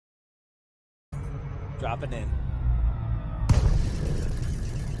Dropping in.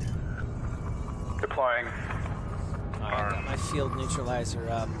 Deploying. Alright, got my field neutralizer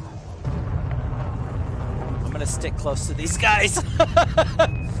up. I'm gonna stick close to these guys.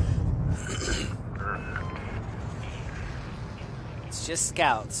 It's just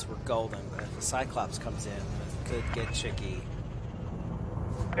scouts. We're golden, but if a Cyclops comes in, it could get tricky.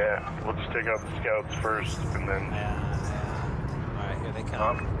 Yeah, we'll just take out the scouts first, and then... Yeah. Alright, here they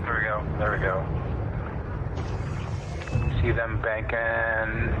come. Oh, there we go. There we go. See them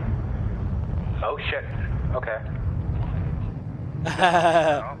banking. Oh, shit. Okay.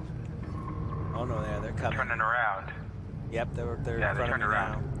 Oh no, they're coming. Turning around. Yep, they're yeah, in front of me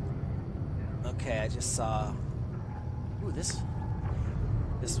now. Okay, I just saw. Ooh, this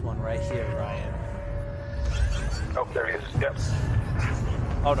one right here, Ryan. Oh, there he is. Yep.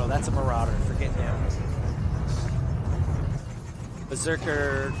 Oh no, that's a Marauder. Forget him.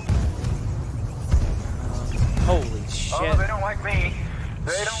 Berserker. Holy shit! Oh, they don't like me.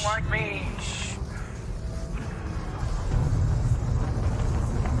 They don't like me.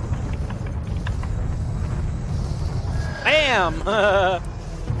 Bam!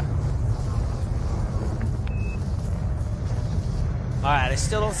 Alright, I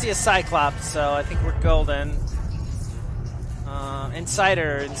still don't see a Cyclops, so I think we're golden.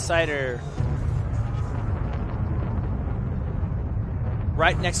 Insider.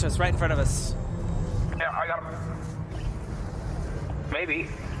 Right next to us, right in front of us. Yeah, I got him. Maybe.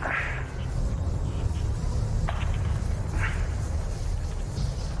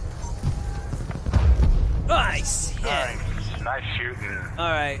 Nice hit. Nice shooting.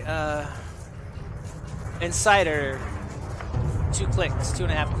 Alright, Insider. 2 clicks,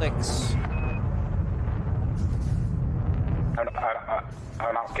 2.5 clicks.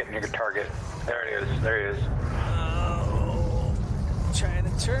 I'm not getting your target. There it is. There he is. Oh, trying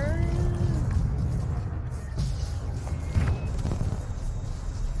to turn.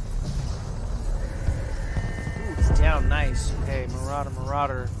 Ooh, it's down. Nice. Okay,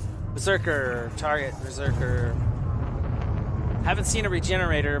 Marauder. Berserker, target, Berserker. Haven't seen a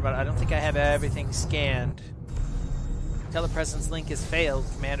regenerator, but I don't think I have everything scanned. Telepresence link has failed,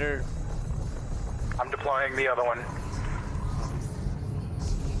 Commander. I'm deploying the other one.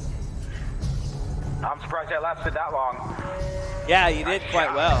 I'm surprised that lasted that long. Yeah, you did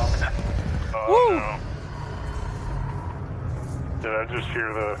quite well. Oh, no. Did I just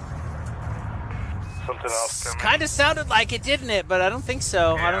hear something else coming? Kind of sounded like it, didn't it? But I don't think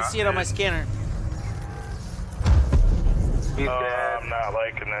so. Yeah, I don't see it on my scanner. He's dead. I'm not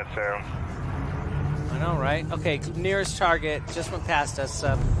liking that sound. I know, right? Okay, nearest target just went past us.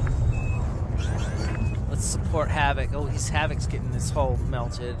 Let's support Havockk. Oh, Havock's getting this hole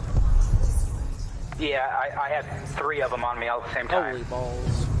melted. Yeah, I had 3 of them on me all at the same time. Holy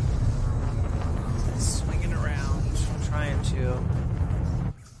balls. Swinging around, trying to.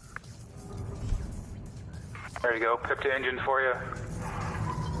 There you go. Pip to engine for you.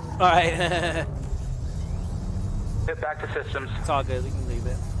 Alright. Hit back to systems. It's all good. We can leave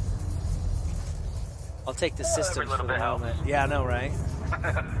it. I'll take the systems for the moment. Yeah, I know, right?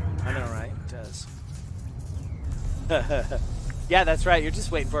 I know, right? It does. Yeah, that's right. You're just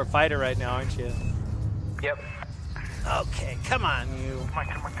waiting for a fighter right now, aren't you? Yep. Okay, come on, you. Come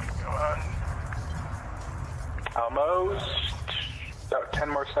on. Almost. About 10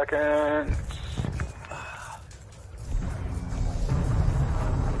 more seconds.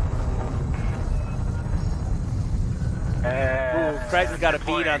 And ooh, Krytan got a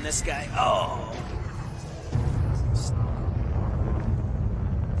beat on this guy. Oh.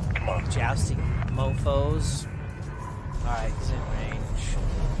 Come on. Jousting mofos. Alright, he's in range.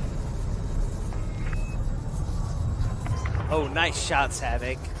 Oh, nice shots,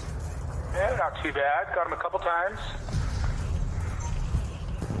 Havockk. yeah, not too bad. Got him a couple times.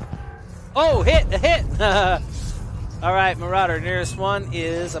 Oh, a hit! Alright, Marauder, nearest one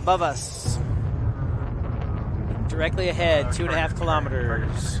is above us. Directly ahead, 2.5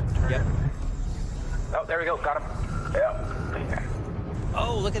 kilometers. Yep. Oh, there we go. Got him. Yeah.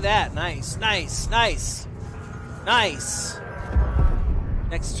 Oh, look at that. Nice. Nice.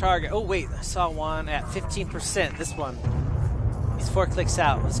 Next target. Oh, wait. I saw one at 15%. This one. He's 4 clicks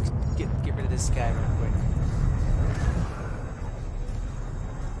out. Let's get rid of this guy real quick.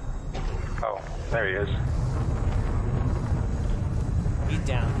 Oh, there he is. He's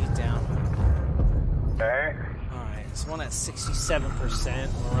down. Okay. Alright, this one at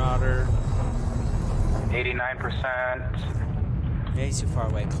 67%. Marauder. 89%. Yeah, he's too far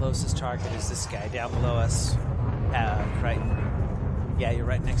away. Closest target is this guy down below us. Right. Yeah, you're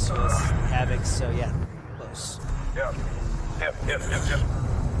right next to us. Havockk, so yeah, close. Yep.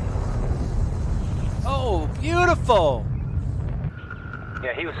 Oh, Beautiful.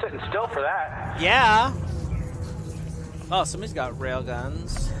 Yeah, he was sitting still for that. Yeah. Oh, somebody's got rail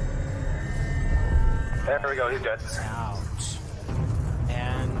guns. There we go, he's dead. Ouch.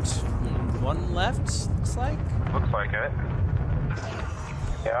 And one left, looks like. Looks like it.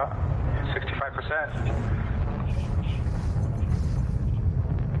 Yeah, 65%.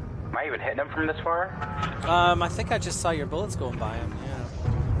 Am I even hitting him from this far? I think I just saw your bullets going by him, yeah.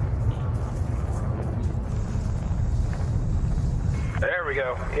 There we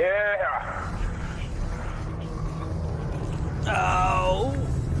go. Yeah. Oh.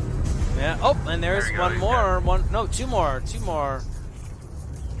 Yeah. Oh, and there's There you go, one he's more. No, two more.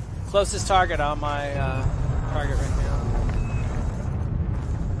 Closest target on my target right now.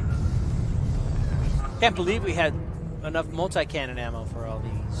 Can't believe we had enough multi-cannon ammo for all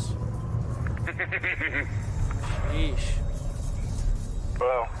these. Yeesh.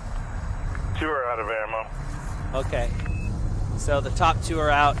 Well, 2 are out of ammo. Okay. So the top 2 are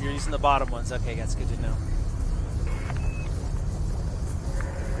out. You're using the bottom ones. Okay, that's good to know.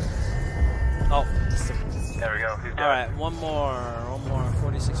 Oh. There we go. He's dead. All right, one more.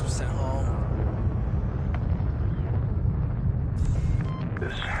 46% home.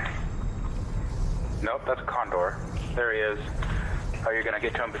 Nope, that's a condor. There he is. Oh, you're gonna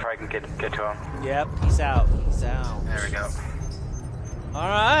get to him before I can get to him. Yep, he's out. There we go. All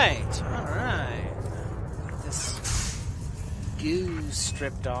right. Get this goo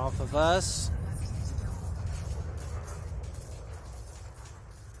stripped off of us.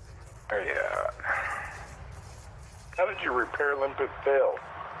 There you go. How did your repair limpet fail?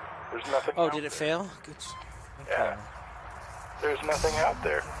 There's nothing. Oh, did it fail? Good. Yeah. There's nothing out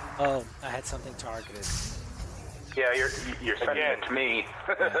there. Oh, I had something targeted. Yeah, you're sending Again. it to me.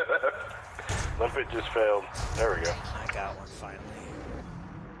 Limpet just failed. There we go. I got one finally.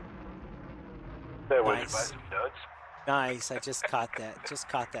 That was Nice. buy some duds. Nice. I just caught that.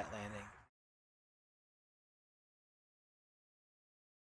 Landing.